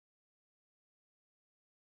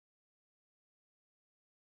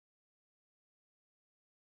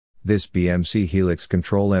This BMC Helix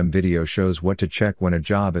Control-M video shows what to check when a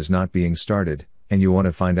job is not being started, and you want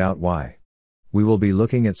to find out why. We will be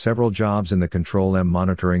looking at several jobs in the Control-M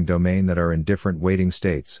monitoring domain that are in different waiting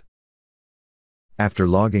states. After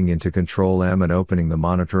logging into Control-M and opening the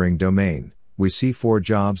monitoring domain, we see 4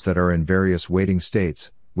 jobs that are in various waiting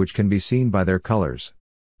states, which can be seen by their colors.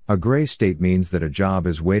 A gray state means that a job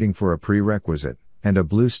is waiting for a prerequisite, and a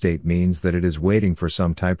blue state means that it is waiting for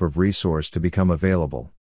some type of resource to become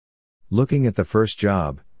available. Looking at the first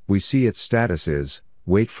job, we see its status is,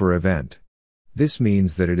 wait for event. This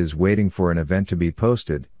means that it is waiting for an event to be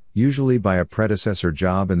posted, usually by a predecessor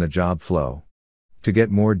job in the job flow. To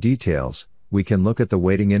get more details, we can look at the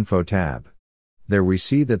Waiting Info tab. There we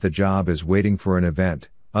see that the job is waiting for an event,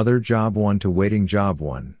 other job 1 to waiting job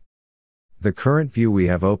 1. The current view we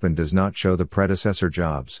have open does not show the predecessor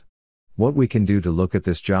jobs. What we can do to look at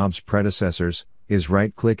this job's predecessors, is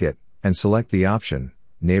right-click it, and select the option,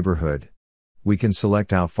 Neighborhood. We can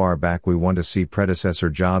select how far back we want to see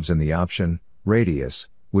predecessor jobs in the option, Radius,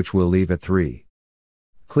 which we'll leave at 3.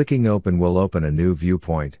 Clicking Open will open a new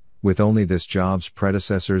viewpoint, with only this job's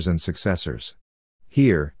predecessors and successors.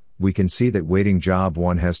 Here, we can see that waiting job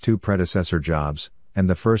 1 has 2 predecessor jobs, and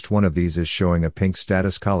the first one of these is showing a pink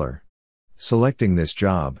status color. Selecting this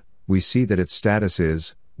job, we see that its status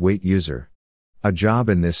is, Wait User. A job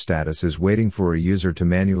in this status is waiting for a user to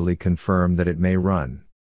manually confirm that it may run.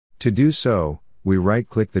 To do so, we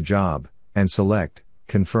right-click the job, and select,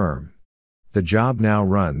 Confirm. The job now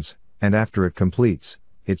runs, and after it completes,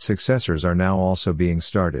 its successors are now also being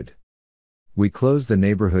started. We close the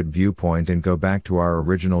neighborhood viewpoint and go back to our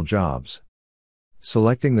original jobs.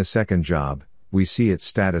 Selecting the second job, we see its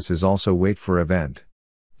status is also Wait for Event.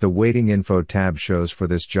 The Waiting Info tab shows for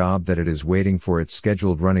this job that it is waiting for its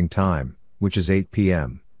scheduled running time, which is 8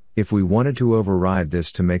 p.m. If we wanted to override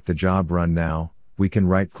this to make the job run now, we can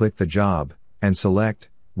right-click the job, and select,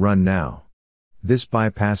 Run Now. This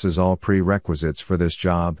bypasses all prerequisites for this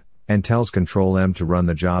job, and tells Control-M to run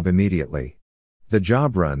the job immediately. The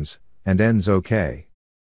job runs, and ends OK.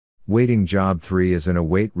 Waiting job 3 is in a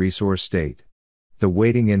wait resource state. The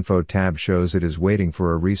Waiting Info tab shows it is waiting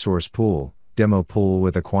for a resource pool, demo pool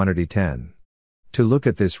with a quantity 10. To look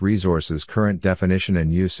at this resource's current definition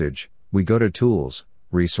and usage, we go to Tools,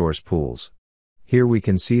 Resource Pools. Here we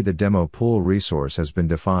can see the demo pool resource has been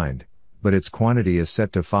defined, but its quantity is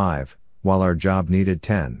set to 5, while our job needed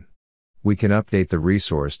 10. We can update the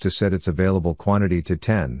resource to set its available quantity to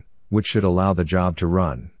 10, which should allow the job to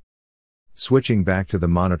run. Switching back to the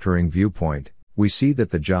monitoring viewpoint, we see that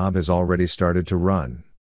the job has already started to run.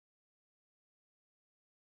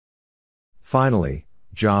 Finally,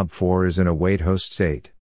 job 4 is in a wait host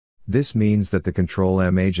state. This means that the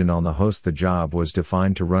Control-M agent on the host the job was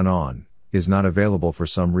defined to run on, is not available for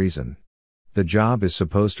some reason. The job is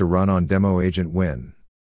supposed to run on demo agent Win.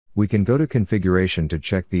 We can go to configuration to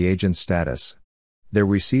check the agent's status. There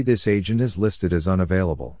we see this agent is listed as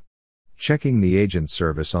unavailable. Checking the agent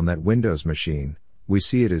service on that Windows machine, we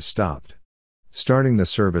see it is stopped. Starting the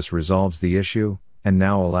service resolves the issue, and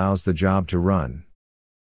now allows the job to run.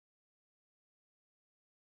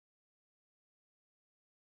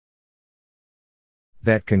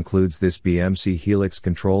 That concludes this BMC Helix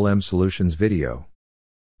Control-M Solutions video.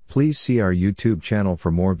 Please see our YouTube channel for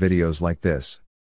more videos like this.